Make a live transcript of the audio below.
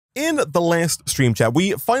in the last stream chat,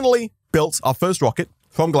 we finally built our first rocket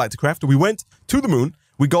from Galacticraft. We went to the moon,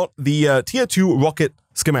 we got the tier 2 rocket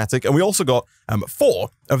schematic, and we also got 4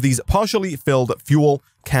 of these partially filled fuel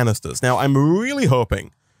canisters. Now, I'm really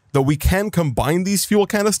hoping that we can combine these fuel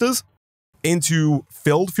canisters into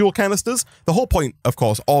filled fuel canisters. The whole point, of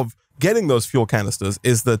course, of getting those fuel canisters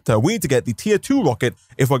is that we need to get the tier 2 rocket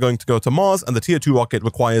if we're going to go to Mars, and the tier 2 rocket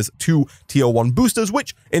requires 2 tier 1 boosters,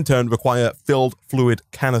 which in turn require filled fluid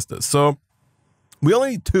canisters. So we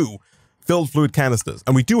only need 2 filled fluid canisters,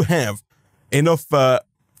 and we do have enough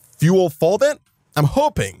fuel for that. I'm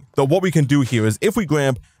hoping that what we can do here is if we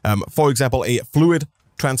grab, for example, a fluid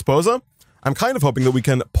transposer, I'm kind of hoping that we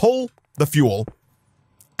can pull the fuel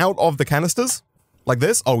out of the canisters like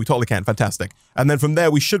this. Oh, we totally can. Fantastic. And then from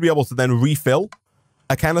there, we should be able to then refill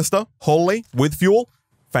a canister wholly with fuel.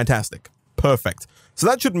 Fantastic. Perfect. So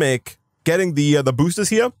that should make getting the boosters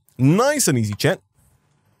here nice and easy, chat.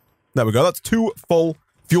 There we go. That's 2 full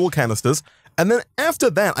fuel canisters. And then after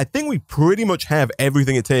that, I think we pretty much have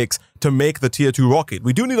everything it takes to make the tier 2 rocket.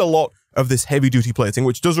 We do need a lot of this heavy-duty plating,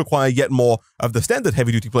 which does require yet more of the standard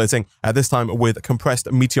heavy-duty plating, at this time with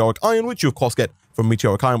compressed meteoric iron, which you of course get from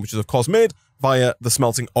meteoric iron, which is of course made via the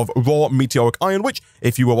smelting of raw meteoric iron, which,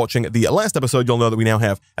 if you were watching the last episode, you'll know that we now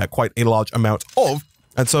have quite a large amount of.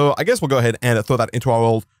 And so I guess we'll go ahead and throw that into our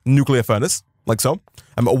old nuclear furnace, like so.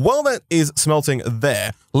 While that is smelting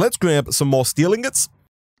there, let's grab some more steel ingots.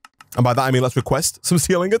 And by that, I mean let's request some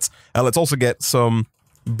steel ingots. And let's also get some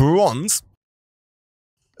bronze,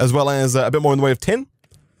 as well as a bit more in the way of tin,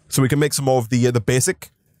 so we can make some more of the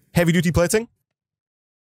basic heavy-duty plating.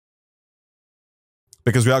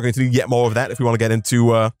 Because we are going to need yet more of that if we want to get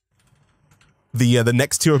into the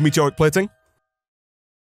next tier of meteoric plating.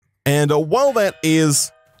 And while that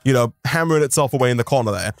is, you know, hammering itself away in the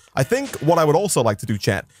corner there, I think what I would also like to do,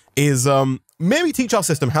 chat, is maybe teach our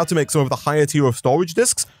system how to make some of the higher tier of storage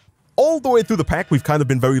disks. All the way through the pack, we've kind of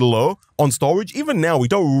been very low on storage. Even now, we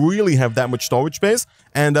don't really have that much storage space.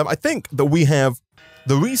 And I think that we have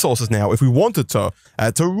the resources now, if we wanted to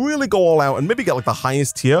really go all out and maybe get like the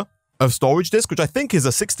highest tier of storage disk, which I think is a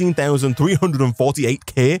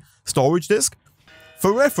 16,348K storage disk.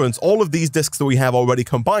 For reference, all of these disks that we have already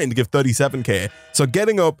combined give 37K. So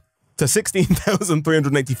getting up to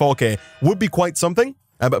 16,384K would be quite something.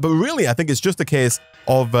 But really, I think it's just a case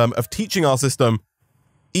of teaching our system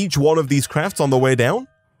each one of these crafts on the way down,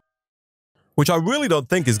 which I really don't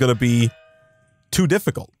think is going to be too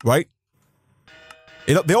difficult, right?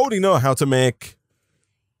 They already know how to make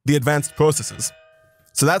the advanced processes,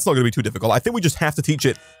 so that's not going to be too difficult. I think we just have to teach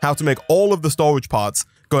it how to make all of the storage parts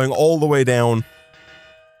going all the way down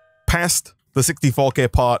past the 64K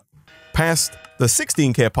part, past the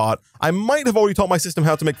 16K part. I might have already taught my system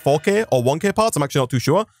how to make 4K or 1K parts. I'm actually not too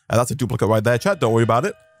sure. That's a duplicate right there, chat. Don't worry about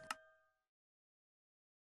it.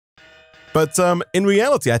 But in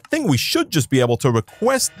reality, I think we should just be able to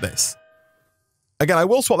request this. Again, I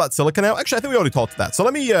will swap that silicon out. Actually, I think we already talked to that. So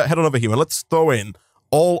let me head on over here and let's throw in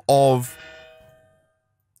all of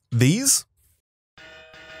these.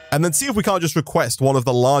 And then see if we can't just request one of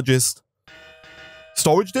the largest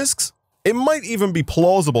storage disks. It might even be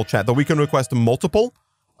plausible, chat, that we can request multiple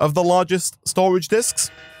of the largest storage disks.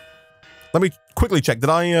 Let me quickly check. Did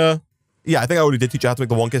I... yeah, I think I already did teach you how to make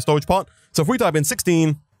the 1K storage part. So if we type in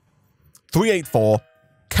 16,384,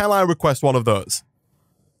 can I request one of those?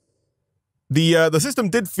 The system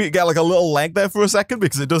did get like a little lag there for a second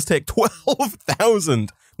because it does take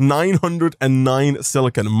 12,909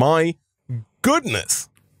 silicon. My goodness.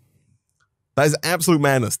 That is absolute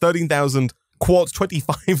madness. 13,000 quartz,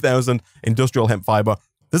 25,000 industrial hemp fiber.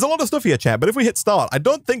 There's a lot of stuff here, chat, but if we hit start, I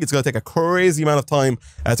don't think it's going to take a crazy amount of time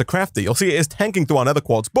to craft it. You'll see it is tanking through our nether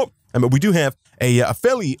quartz, but we do have a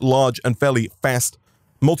fairly large and fairly fast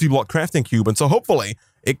multi-block crafting cube, and so hopefully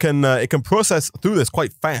it can process through this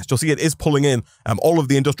quite fast. You'll see it is pulling in all of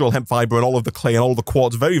the industrial hemp fiber and all of the clay and all of the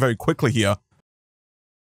quartz very, very quickly here.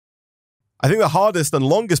 I think the hardest and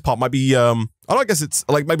longest part might be, I guess it's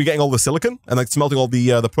like maybe getting all the silicon and like smelting all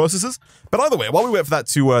the processes. But either way, while we wait for that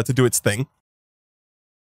to do its thing,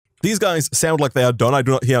 these guys sound like they are done. I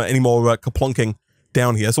do not hear any more kaplunking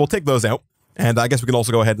down here, so we'll take those out. And I guess we can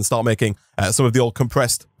also go ahead and start making some of the old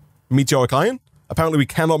compressed meteoric iron. Apparently, we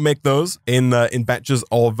cannot make those in batches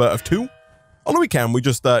of 2. Oh, no, we can. We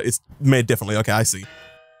just, it's made differently. Okay, I see.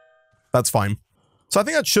 That's fine. So I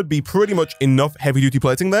think that should be pretty much enough heavy-duty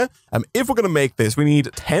plating there. If we're going to make this, we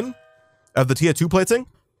need 10 of the tier 2 plating.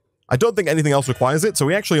 I don't think anything else requires it, so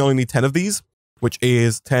we actually only need 10 of these, which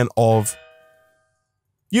is 10 of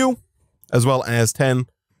you, as well as 10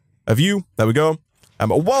 of you. There we go.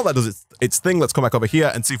 While that does its thing, let's come back over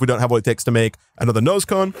here and see if we don't have what it takes to make another nose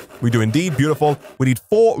cone. We do indeed. Beautiful. We need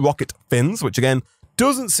 4 rocket fins, which again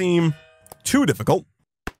doesn't seem too difficult.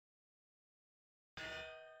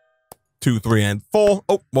 2, 3, and 4.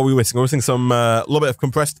 Oh, what are we missing? We're missing some little bit of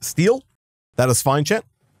compressed steel. That is fine, chat.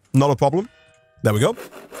 Not a problem. There we go.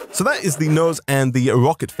 So that is the nose and the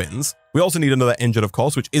rocket fins. We also need another engine, of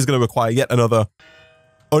course, which is going to require yet another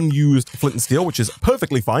unused flint and steel, which is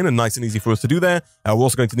perfectly fine and nice and easy for us to do there. We're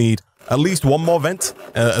also going to need at least 1 more vent,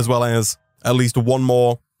 as well as at least 1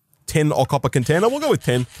 more tin or copper container. We'll go with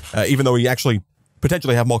tin, even though we actually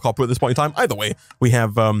potentially have more copper at this point in time. Either way, we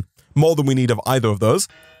have more than we need of either of those.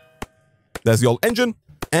 There's the old engine.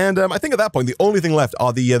 And I think at that point, the only thing left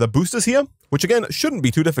are the boosters here, which again, shouldn't be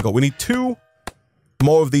too difficult. We need 2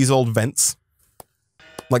 more of these old vents,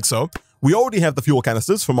 like so. We already have the fuel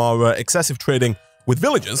canisters from our excessive trading with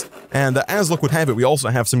villagers, and as luck would have it, we also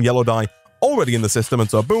have some yellow dye already in the system, and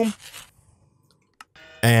so boom,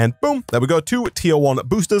 and boom, there we go, 2 tier 1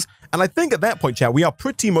 boosters, and I think at that point, chat, we are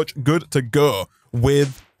pretty much good to go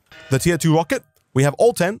with the tier 2 rocket. We have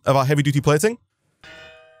all 10 of our heavy-duty plating.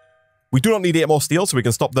 We do not need 8 more steel, so we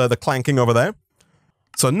can stop the clanking over there.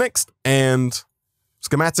 So next, and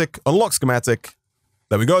schematic, unlock schematic.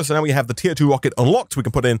 There we go. So now we have the tier 2 rocket unlocked. We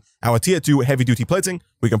can put in our tier 2 heavy-duty plating.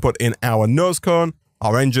 We can put in our nose cone,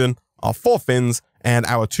 our engine, our 4 fins, and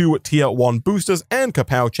our 2 tier 1 boosters. And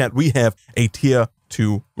kapow, chat, we have a tier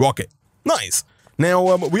 2 rocket. Nice.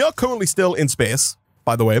 Now, we are currently still in space,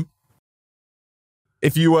 by the way.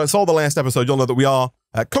 If you saw the last episode, you'll know that we are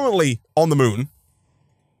currently on the moon,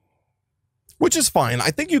 which is fine.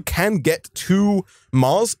 I think you can get to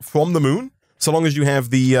Mars from the moon, so long as you have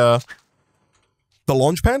the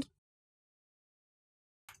launch pad.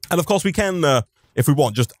 And of course, we can, if we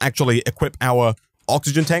want, just actually equip our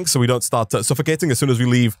oxygen tanks so we don't start suffocating as soon as we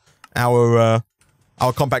leave our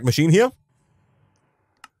compact machine here.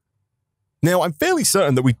 Now, I'm fairly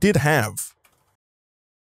certain that we did have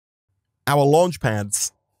our launch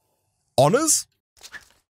pads on us,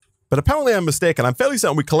 but apparently I'm mistaken. I'm fairly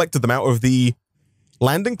certain we collected them out of the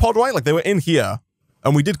landing pod, right? Like, they were in here,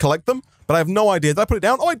 and we did collect them, but I have no idea. Did I put it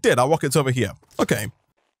down? Oh, I did. Our rocket's over here. Okay.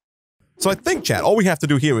 So I think, chat, all we have to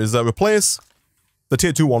do here is replace the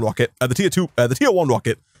tier 1 rocket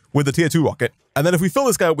with the tier 2 rocket. And then if we fill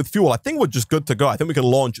this guy up with fuel, I think we're just good to go. I think we can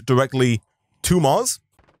launch directly to Mars.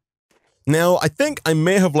 Now, I think I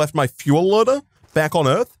may have left my fuel loader back on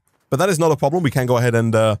Earth, but that is not a problem. We can go ahead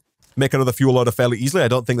and make another fuel loader fairly easily. I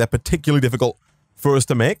don't think they're particularly difficult for us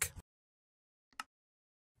to make.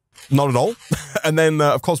 Not at all. And then,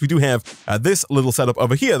 of course, we do have this little setup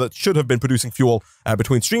over here that should have been producing fuel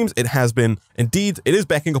between streams. It has been, indeed, it is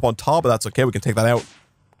backing up on tar, but that's okay. We can take that out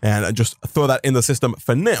and just throw that in the system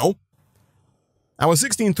for now. Our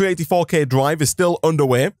 16384K drive is still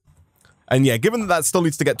underway. And yeah, given that that still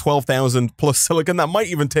needs to get 12,000 plus silicon, that might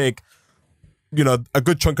even take, you know, a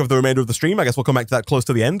good chunk of the remainder of the stream. I guess we'll come back to that close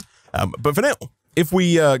to the end. But for now, if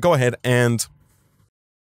we go ahead and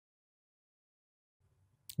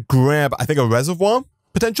grab, I think, a reservoir,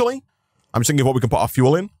 potentially. I'm just thinking of what we can put our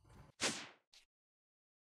fuel in.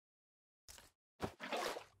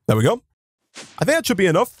 There we go. I think that should be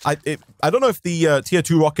enough. I don't know if the tier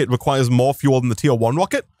 2 rocket requires more fuel than the tier 1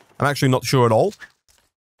 rocket. I'm actually not sure at all.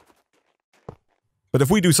 But if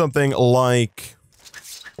we do something like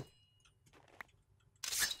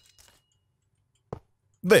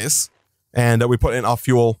this, and we put in our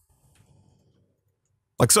fuel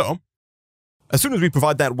like so, as soon as we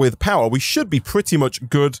provide that with power, we should be pretty much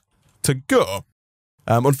good to go.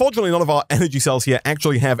 Unfortunately, none of our energy cells here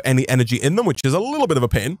actually have any energy in them, which is a little bit of a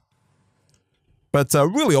pain. But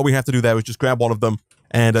really, all we have to do there is just grab one of them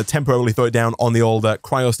and temporarily throw it down on the old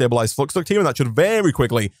cryo-stabilized flux duct here, and that should very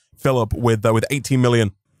quickly fill up with 18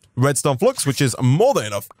 million redstone flux, which is more than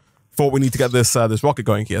enough for what we need to get this rocket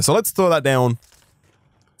going here. So let's throw that down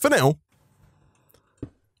for now.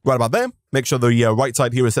 Right about there. Make sure the right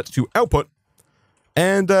side here is set to output.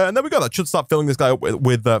 And there we go. That should start filling this guy up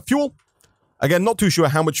with fuel. Again, not too sure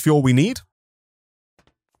how much fuel we need.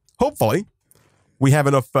 Hopefully, we have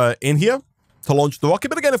enough in here to launch the rocket.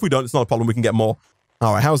 But again, if we don't, it's not a problem. We can get more.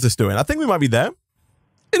 All right, how's this doing? I think we might be there.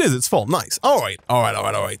 It is. It's full. Nice. All right.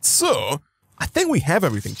 So, I think we have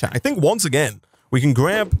everything, chat. I think once again, we can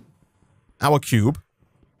grab our cube.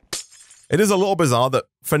 It is a little bizarre that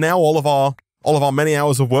for now, all of our many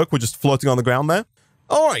hours of work were just floating on the ground there.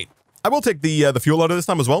 All right. I will take the fuel loader this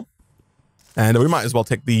time as well. And we might as well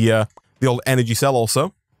take the old energy cell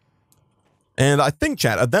also. And I think,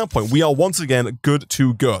 chat, at that point, we are once again good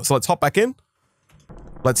to go. So let's hop back in.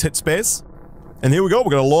 Let's hit space. And here we go. We're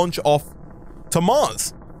going to launch off to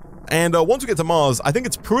Mars. And once we get to Mars, I think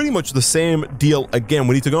it's pretty much the same deal again.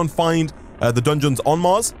 We need to go and find the dungeons on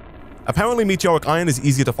Mars. Apparently, meteoric iron is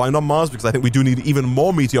easier to find on Mars because I think we do need even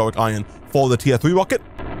more meteoric iron for the Tier 3 rocket.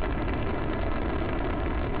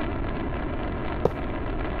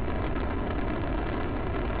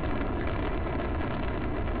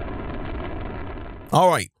 All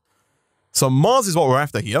right. So Mars is what we're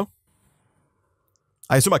after here.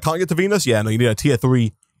 I assume I can't get to Venus? Yeah, no, you need a Tier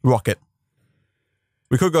 3 rocket.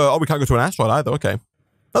 We could go... Oh, we can't go to an asteroid either. Okay.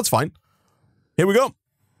 That's fine. Here we go.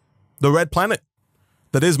 The red planet.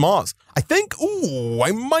 That is Mars. I think... Ooh,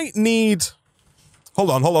 I might need... Hold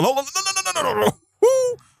on. No.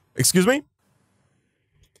 Woo! Excuse me?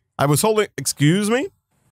 I was holding... Excuse me?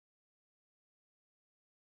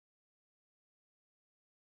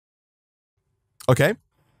 Okay.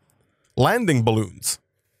 Landing balloons.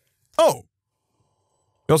 Oh.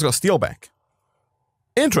 We also got steel back.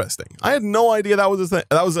 Interesting. I had no idea that was a thing.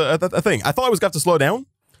 That was a thing. I thought I was going to have to slow down.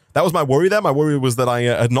 That was my worry there. My worry was that I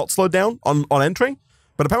had not slowed down on entering.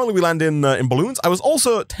 But apparently we land in balloons. I was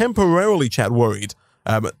also temporarily, chat, worried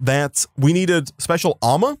that we needed special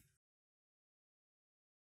armor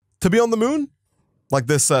to be on the moon. Like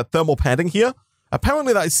this thermal padding here.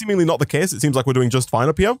 Apparently that is seemingly not the case. It seems like we're doing just fine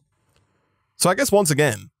up here. So I guess once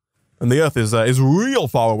again, and the Earth is real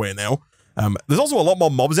far away now. There's also a lot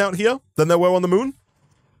more mobs out here than there were on the moon.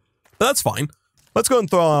 But that's fine. Let's go and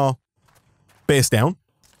throw our base down.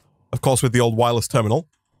 Of course, with the old wireless terminal.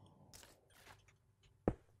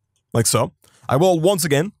 Like so. I will once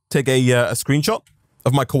again take a screenshot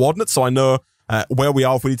of my coordinates so I know where we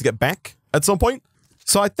are if we need to get back at some point.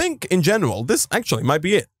 So I think, in general, this actually might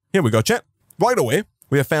be it. Here we go, chat. Right away,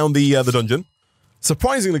 we have found the dungeon.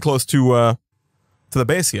 Surprisingly close to the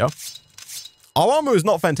base here. Our armor is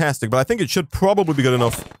not fantastic, but I think it should probably be good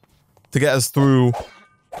enough to get us through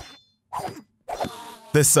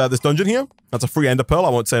this dungeon here. That's a free ender pearl, I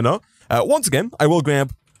won't say no. Once again, I will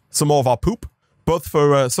grab some more of our poop, both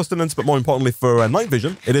for sustenance, but more importantly for night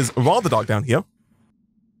vision. It is rather dark down here.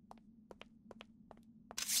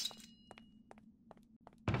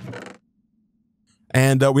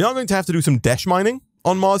 And we are going to have to do some dash mining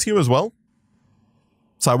on Mars here as well.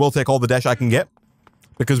 So I will take all the dash I can get,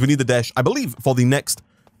 because we need the dash, I believe, for the next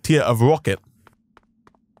tier of rocket.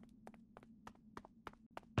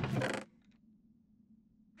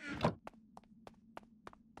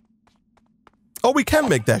 Oh, we can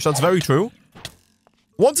make dash. That's very true.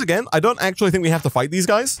 Once again, I don't actually think we have to fight these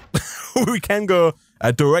guys. We can go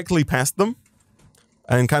directly past them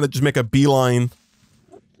and kind of just make a beeline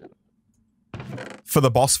for the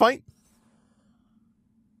boss fight.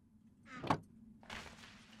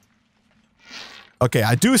 Okay,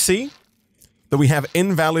 I do see that we have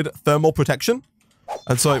invalid thermal protection.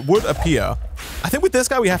 And so it would appear... I think with this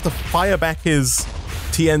guy, we have to fire back his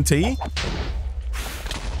TNT.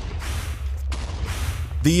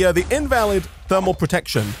 The invalid thermal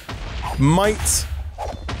protection might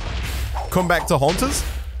come back to haunt us.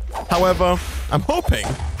 However, I'm hoping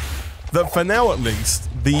that for now at least,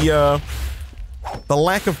 the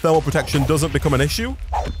lack of thermal protection doesn't become an issue.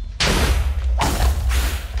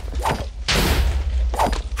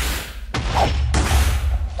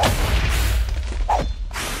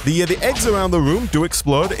 The eggs around the room do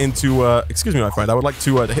explode into, excuse me, my friend, I would like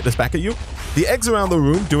to hit this back at you. The eggs around the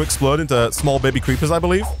room do explode into small baby creepers, I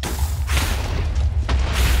believe.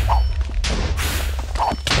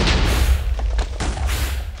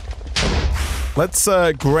 Let's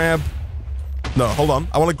grab... No, hold on.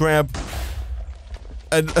 I want to grab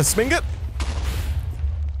a Spingot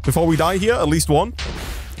before we die here, at least one.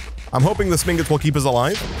 I'm hoping the Spingots will keep us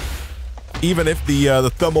alive, even if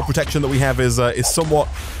the thermal protection that we have is somewhat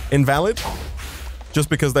invalid, just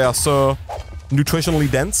because they are so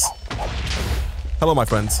nutritionally dense. Hello, my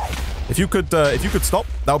friends. If you could stop,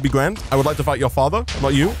 that would be grand. I would like to fight your father,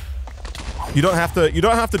 not you. You don't have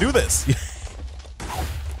to do this.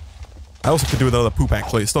 I also could do with another poop,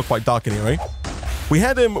 actually. It's still quite dark in here, eh? We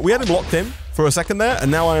had him locked in for a second there,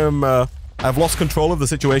 and now I've lost control of the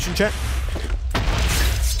situation, chat.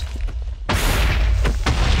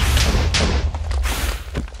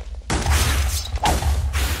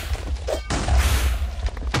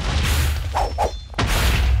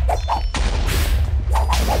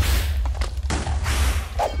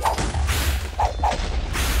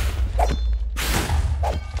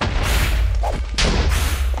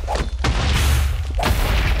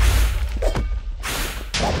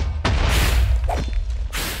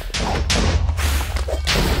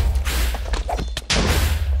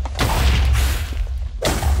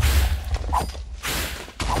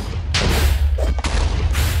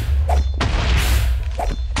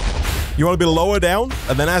 You want to be lower down,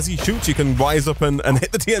 and then as he shoots, you can rise up and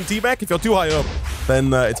hit the TNT back. If you're too high up,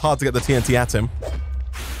 then it's hard to get the TNT at him.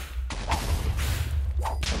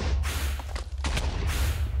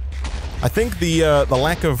 I think the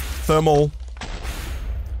lack of thermal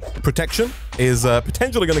protection is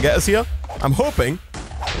potentially going to get us here. I'm hoping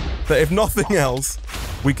that if nothing else,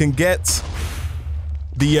 we can get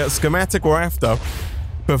the schematic we're after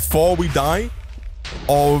before we die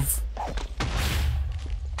of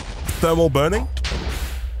thermal burning.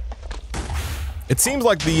 It seems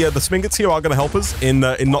like the Smingets here are going to help us in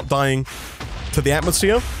not dying to the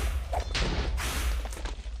atmosphere,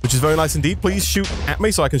 which is very nice indeed. Please shoot at me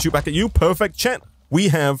so I can shoot back at you. Perfect. Chat. We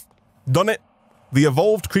have done it. The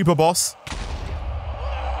evolved creeper boss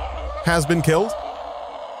has been killed.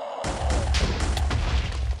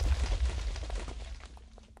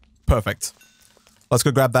 Perfect. Let's go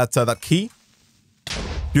grab that key.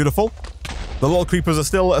 Beautiful. The little creepers are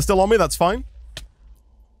still on me. That's fine.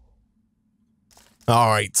 All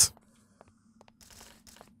right.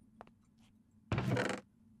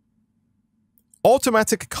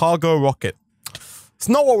 Automatic cargo rocket. It's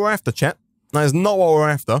not what we're after, chat. That is not what we're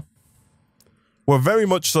after. We're very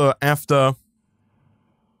much so after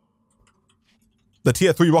the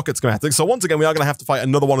tier 3 rocket schematic. So once again, we are going to have to fight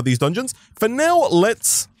another one of these dungeons. For now,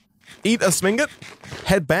 let's eat a Sminget,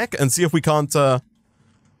 head back, and see if we can't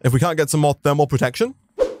get some more thermal protection.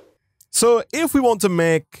 So if we want to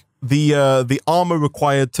make the armor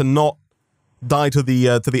required to not die to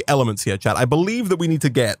the elements here, chat, I believe that we need to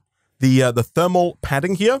get the thermal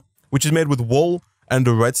padding here, which is made with wool and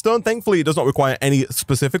redstone. Thankfully, it does not require any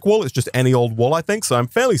specific wool. It's just any old wool, I think. So I'm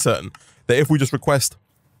fairly certain that if we just request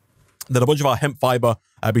that a bunch of our hemp fiber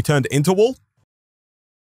be turned into wool,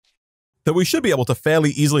 that we should be able to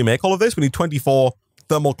fairly easily make all of this. We need 24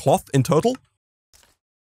 thermal cloth in total,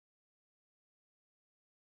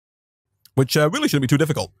 which really shouldn't be too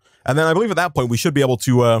difficult. And then I believe at that point we should be able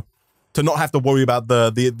to not have to worry about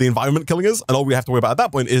the environment killing us, and all we have to worry about at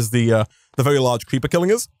that point is the very large creeper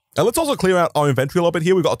killing us. And let's also clear out our inventory a little bit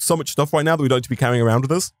here. We've got so much stuff right now that we don't need to be carrying around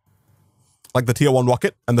with us, like the tier 1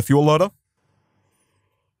 rocket and the fuel loader,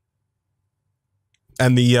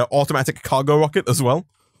 and the automatic cargo rocket as well.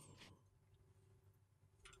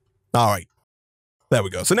 All right, there we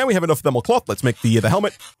go. So now we have enough thermal cloth. Let's make the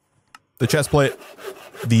helmet, the chest plate,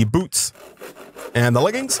 the boots, and the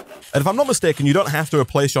leggings. And if I'm not mistaken, you don't have to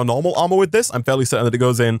replace your normal armor with this. I'm fairly certain that it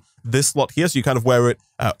goes in this slot here, so you kind of wear it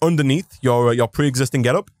underneath your pre-existing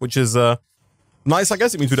getup, which is nice, I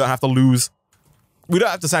guess. It means we don't have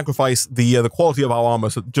to sacrifice the quality of our armor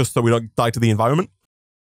just so we don't die to the environment.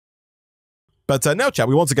 But now, chat,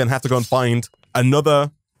 we once again have to go and find another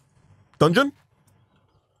dungeon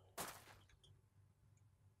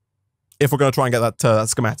if we're going to try and get that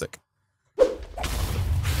schematic.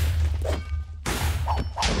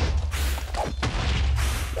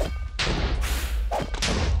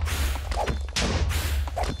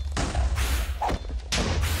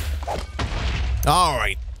 All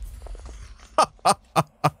right.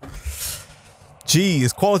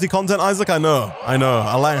 Jeez, quality content, Isaac? I know.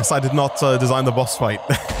 Alas, I did not design the boss fight.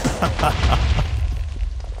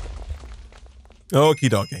 Okie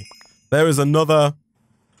dokie. There is another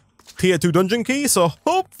tier 2 dungeon key, so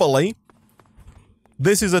hopefully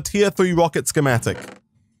this is a tier 3 rocket schematic.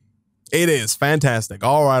 It is. Fantastic.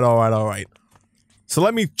 All right. So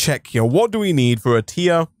let me check here. What do we need for a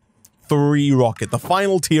tier 3 rocket? The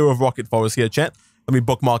final tier of rocket for us here, chat. Let me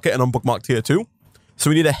bookmark it and unbookmark tier 2. So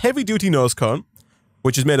we need a heavy-duty nose cone,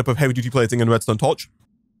 which is made up of heavy-duty plating and redstone torch.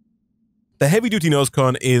 The heavy-duty nose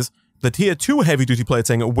cone is the tier 2 heavy-duty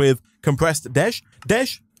plating with compressed dash.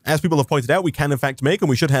 Dash, as people have pointed out, we can in fact make, and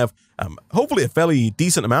we should have hopefully a fairly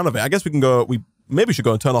decent amount of it. I guess we maybe should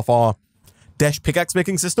go and turn off our dash pickaxe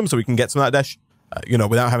making system so we can get some of that dash,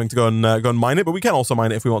 without having to go and mine it. But we can also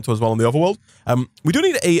mine it if we want to as well in the overworld. We do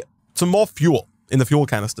need some more fuel in the fuel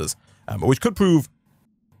canisters, which could prove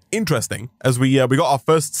interesting as we got our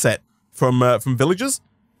first set from villagers.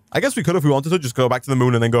 I guess we could, if we wanted to, just go back to the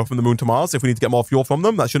moon and then go from the moon to Mars if we need to get more fuel from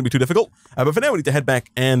them. That shouldn't be too difficult. But for now, we need to head back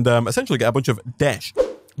and essentially get a bunch of dash.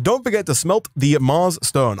 Don't forget to smelt the Mars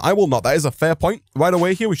stone. I will not. That is a fair point. Right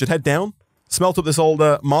away here, we should head down, smelt up this old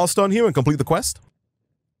Mars stone here and complete the quest.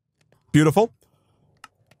 Beautiful.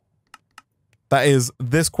 That is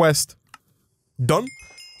this quest done.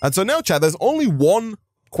 And so now, chat, there's only one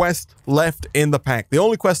quest left in the pack. The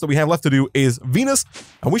only quest that we have left to do is Venus,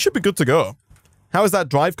 and we should be good to go. How is that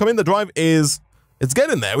drive coming? The drive it's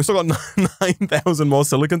getting there. We still got 9,000 more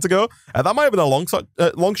silicon to go. That might have been a long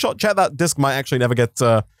shot. Chat, that disc might actually never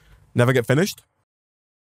get finished.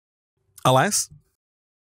 Alas.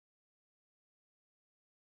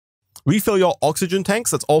 refill your oxygen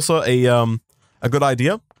tanks. That's also a good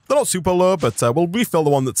idea. They're not super low, but we'll refill the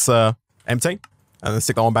one that's empty and then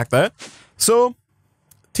stick that one back there. So,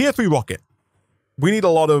 tier 3 rocket. We need a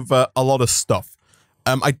lot of stuff.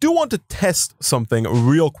 I do want to test something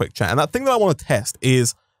real quick, chat. And that thing that I want to test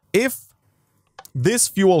is if this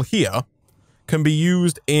fuel here can be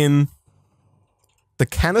used in the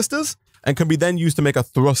canisters and can be then used to make a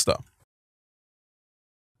thruster.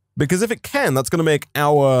 Because if it can, that's going to make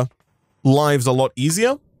our lives a lot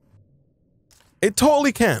easier. It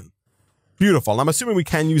totally can. Beautiful. I'm assuming we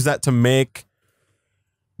can use that to make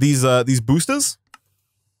these boosters.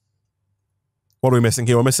 What are we missing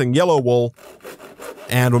here? We're missing yellow wool,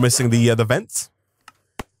 and we're missing the vents.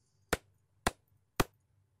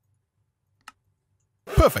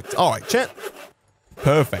 Perfect. All right, chat.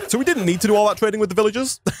 Perfect. So we didn't need to do all that trading with the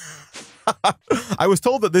villagers. I was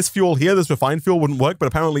told that this fuel here, this refined fuel, wouldn't work, but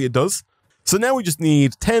apparently it does. So now we just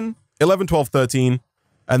need 10, 11, 12, 13,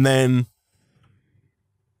 and then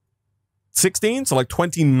 16, so like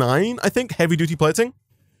 29, I think, heavy-duty plating.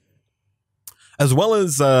 As well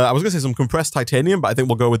as, I was going to say some compressed titanium, but I think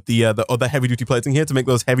we'll go with the other heavy-duty plating here to make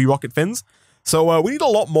those heavy rocket fins. So we need a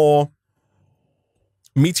lot more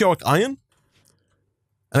meteoric iron.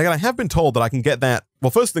 And again, I have been told that I can get that. Well,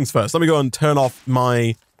 first things first, let me go and turn off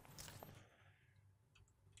my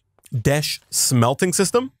Dash smelting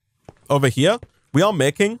system over here. We are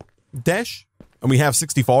making Dash, and we have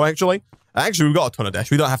 64 actually. Actually, we've got a ton of Dash.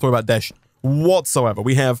 We don't have to worry about Dash whatsoever.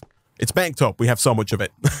 We have, it's banked up. We have so much of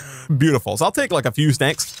it. Beautiful. So I'll take like a few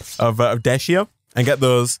stacks of Dash here and get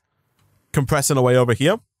those compressing away over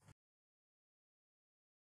here.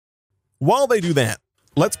 While they do that,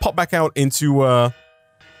 let's pop back out into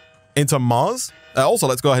Mars. Also,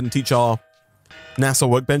 let's go ahead and teach our NASA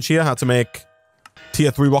workbench here how to make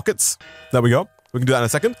tier 3 rockets. There we go. We can do that in a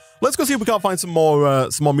second. Let's go see if we can't find some more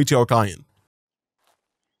meteoric iron.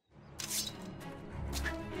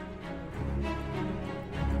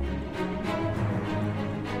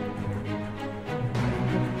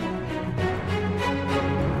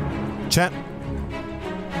 Chat.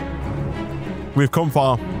 We've come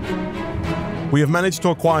far. We have managed to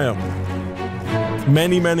acquire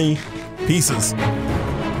many pieces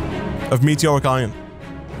of meteoric iron.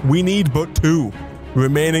 We need but 2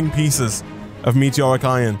 remaining pieces of meteoric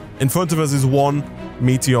iron. In front of us is 1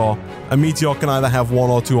 meteor. A meteor can either have 1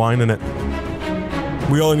 or 2 iron in it.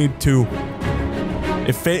 We only need 2.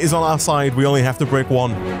 If fate is on our side, we only have to break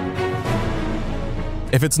 1.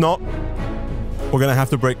 If it's not, we're gonna have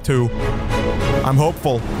to break 2. I'm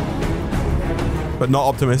hopeful, but not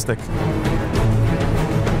optimistic.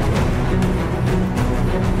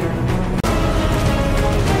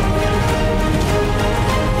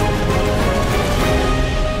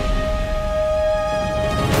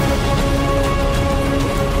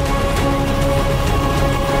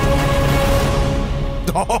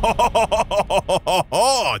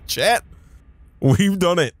 Oh, chat. We've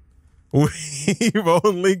done it. We've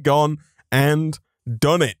only gone and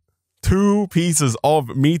done it. 2 pieces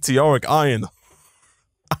of meteoric iron.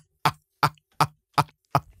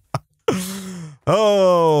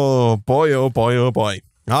 Oh, boy, oh, boy, oh, boy.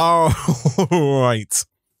 All right.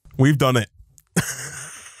 We've done it.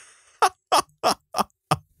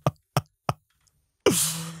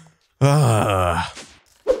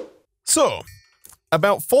 So,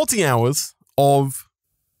 about 40 hours of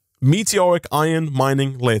meteoric iron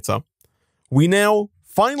mining later, we now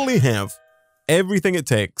finally have everything it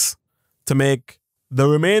takes to make the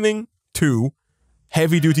remaining 2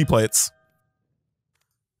 heavy-duty plates.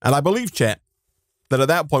 And I believe, chat, that at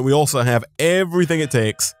that point we also have everything it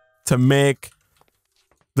takes to make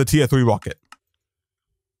the tier 3 rocket.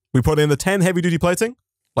 We put in the 10 heavy-duty plating,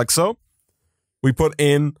 like so. We put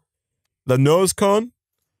in the nose cone,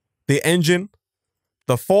 the engine,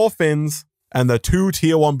 the 4 fins, and the 2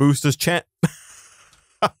 tier 1 boosters, chat.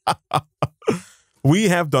 We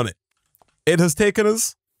have done it. It has taken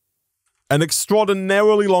us an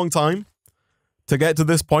extraordinarily long time to get to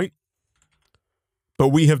this point, but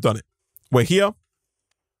we have done it. We're here.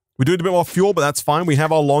 We're doing a bit more fuel, but that's fine. We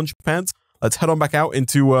have our launch pads. Let's head on back out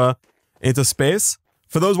into space.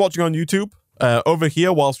 For those watching on YouTube, over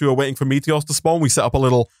here, whilst we were waiting for meteors to spawn, we set up a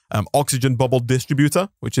little oxygen bubble distributor,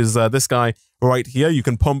 which is this guy right here. You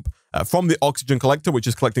can pump from the oxygen collector, which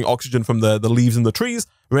is collecting oxygen from the leaves and the trees,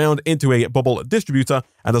 around into a bubble distributor.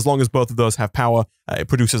 And as long as both of those have power, it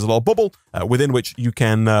produces a little bubble within which you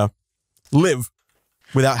can live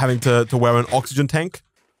without having to wear an oxygen tank.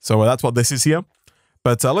 So that's what this is here.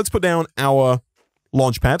 But let's put down our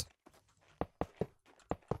launch pad.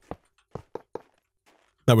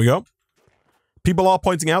 There we go. People are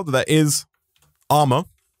pointing out that there is armor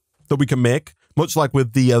that we can make, much like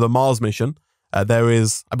with the Mars mission. There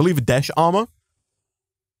is, I believe, Desh armor.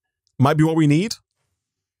 Might be what we need.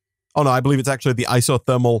 Oh no, I believe it's actually the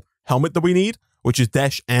isothermal helmet that we need, which is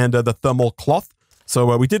Desh and the thermal cloth.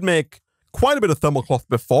 So we did make quite a bit of thermal cloth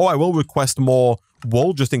before. I will request more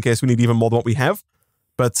wool just in case we need even more than what we have.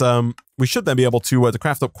 But we should then be able to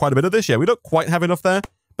craft up quite a bit of this. Yeah, we don't quite have enough there,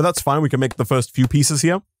 but that's fine. We can make the first few pieces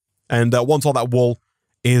here. And once all that wool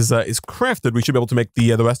is crafted, we should be able to make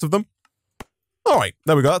the rest of them. All right,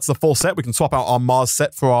 there we go. That's the full set. We can swap out our Mars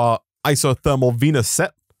set for our isothermal Venus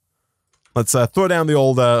set. Let's throw down the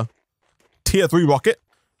old tier 3 rocket,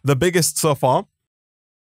 the biggest so far.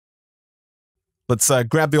 Let's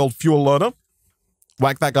grab the old fuel loader,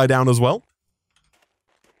 whack that guy down as well.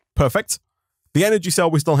 Perfect. The energy cell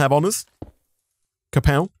we still have on us.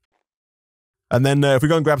 Kapow. And then if we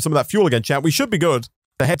go and grab some of that fuel again, chat, we should be good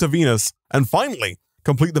to head to Venus and finally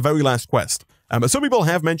complete the very last quest. Some people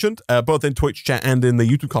have mentioned, both in Twitch chat and in the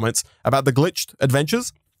YouTube comments, about the glitched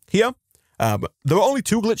adventures here. There are only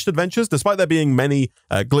 2 glitched adventures, despite there being many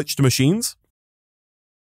glitched machines.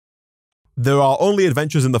 There are only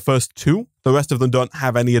adventures in the first 2. The rest of them don't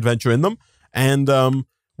have any adventure in them. And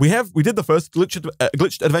we did the first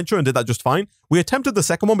glitched adventure and did that just fine. We attempted the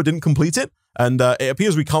second one but didn't complete it. And it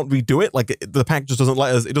appears we can't redo it. Like, the pack just doesn't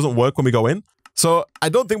let us, it doesn't work when we go in. So I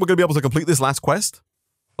don't think we're going to be able to complete this last quest.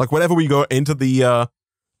 Like, whenever we go into the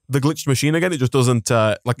glitched machine again, it just doesn't,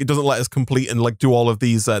 like, it doesn't let us complete and, like, do all of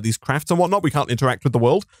these crafts and whatnot. We can't interact with the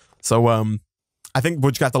world. So, I think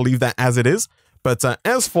we're just going to have to leave that as it is. But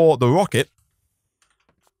as for the rocket,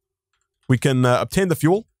 we can obtain the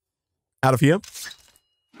fuel out of here.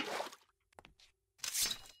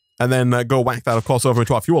 And then go whack that, of course, over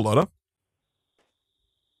into our fuel loader.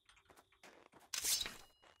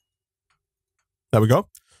 There we go.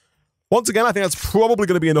 Once again, I think that's probably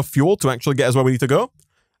going to be enough fuel to actually get us where we need to go.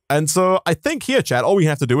 And so I think here, chat, all we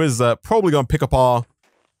have to do is probably go and pick up our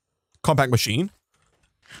compact machine.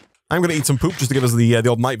 I'm going to eat some poop just to give us the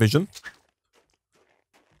old night vision.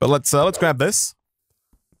 But let's grab this.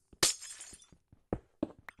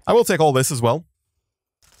 I will take all this as well.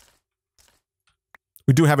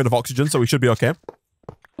 We do have enough oxygen, so we should be okay.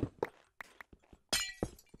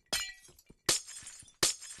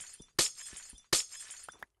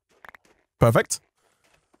 Perfect.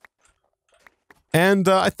 And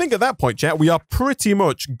I think at that point, chat, we are pretty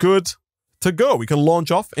much good to go. We can launch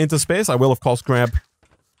off into space. I will, of course, grab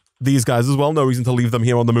these guys as well. No reason to leave them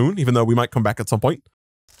here on the moon, even though we might come back at some point.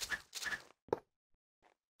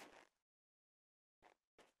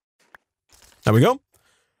 There we go.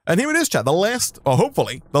 And here it is, chat. The last, or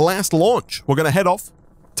hopefully, the last launch. We're going to head off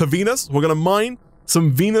to Venus. We're going to mine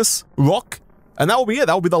some Venus rock. And that will be it.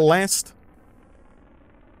 That will be the last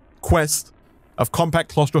quest of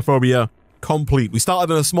compact claustrophobia complete. We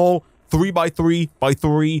started in a small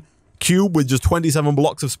 3x3x3 cube with just 27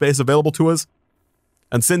 blocks of space available to us.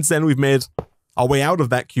 And since then, we've made our way out of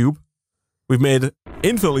that cube. We've made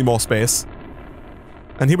infinitely more space.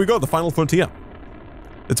 And here we go, the final frontier.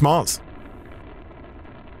 It's Mars.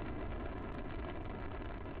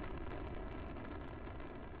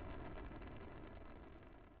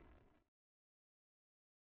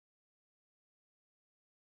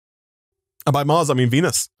 And by Mars, I mean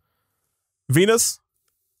Venus. Venus,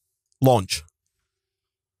 launch.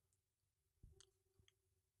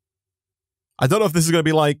 I don't know if this is going to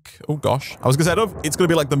be like... Oh, gosh. I was going to say, I don't know if it's going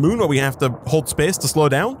to be like the moon where we have to hold space to slow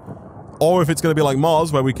down. Or if it's going to be like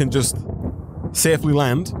Mars where we can just safely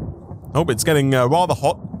land. Oh, it's getting rather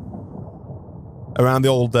hot around the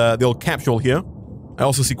old capsule here. I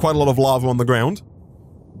also see quite a lot of lava on the ground.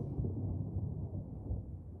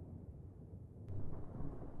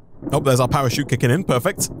 Oh, there's our parachute kicking in.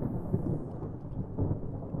 Perfect.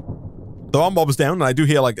 There are mobs down, and I do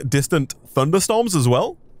hear, like, distant thunderstorms as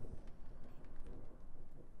well.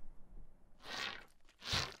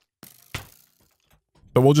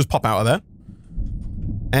 But we'll just pop out of there.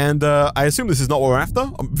 And I assume this is not what we're after.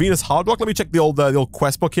 Venus hard rock. Let me check the old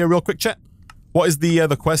quest book here real quick, chat. What is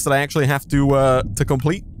the quest that I actually have to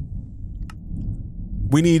complete?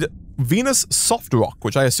 We need Venus soft rock,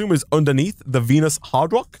 which I assume is underneath the Venus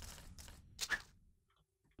hard rock.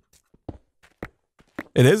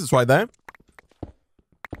 It is. It's right there.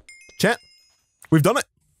 Chat, we've done it.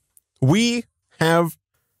 We have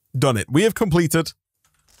done it. We have completed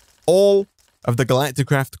all of the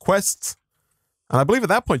Galacticraft quests. And I believe at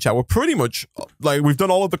that point, chat, we're pretty much, like, we've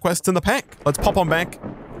done all of the quests in the pack. Let's pop on back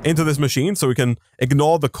into this machine so we can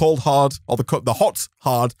ignore the cold, hard, or the hot,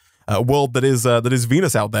 hard world that is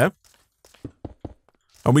Venus out there.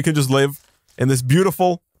 And we can just live in this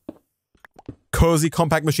beautiful, cozy,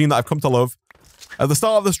 compact machine that I've come to love. At the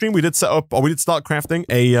start of the stream, we did start crafting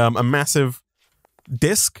a massive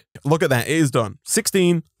disc. Look at that. It is done.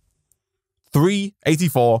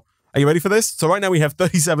 16,384. Are you ready for this? So right now we have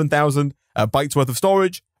 37,000 bytes worth of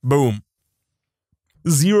storage. Boom.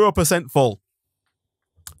 0% full.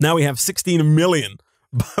 Now we have 16 million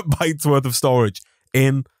bytes worth of storage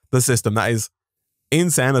in the system. That is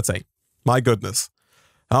insanity. My goodness.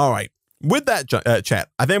 All right. With that, chat,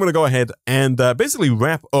 I think I'm going to go ahead and basically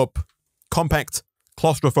wrap up Compact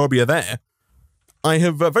Claustrophobia there. I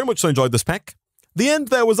have very much so enjoyed this pack. The end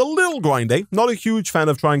there was a little grindy. Not a huge fan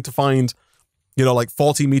of trying to find, you know, like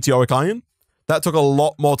 40 meteoric iron. That took a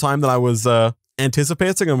lot more time than I was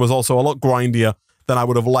anticipating and was also a lot grindier than I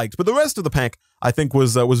would have liked. But the rest of the pack, I think,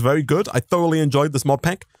 was very good. I thoroughly enjoyed this mod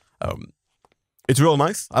pack. It's real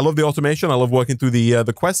nice. I love the automation. I love working through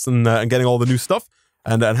the quests and getting all the new stuff.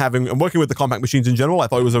 And working with the compact machines in general, I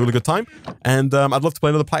thought it was a really good time. And I'd love to play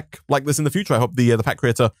another pack like this in the future. I hope the pack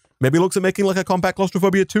creator maybe looks at making like a Compact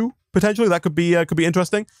Claustrophobia 2, potentially. That could be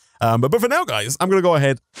interesting. But for now, guys, I'm going to go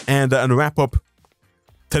ahead and wrap up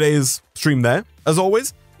today's stream there. As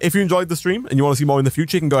always, if you enjoyed the stream and you want to see more in the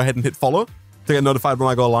future, you can go ahead and hit follow to get notified when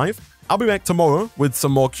I go live. I'll be back tomorrow with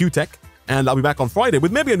some more Q-Tech. And I'll be back on Friday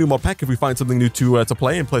with maybe a new mod pack if we find something new to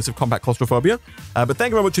play in place of Compact Claustrophobia. But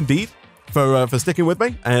thank you very much indeed for sticking with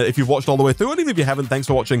me. If you've watched all the way through, and even if you haven't, thanks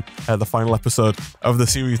for watching the final episode of the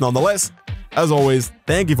series nonetheless. As always,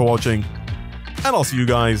 thank you for watching, and I'll see you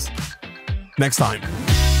guys next time.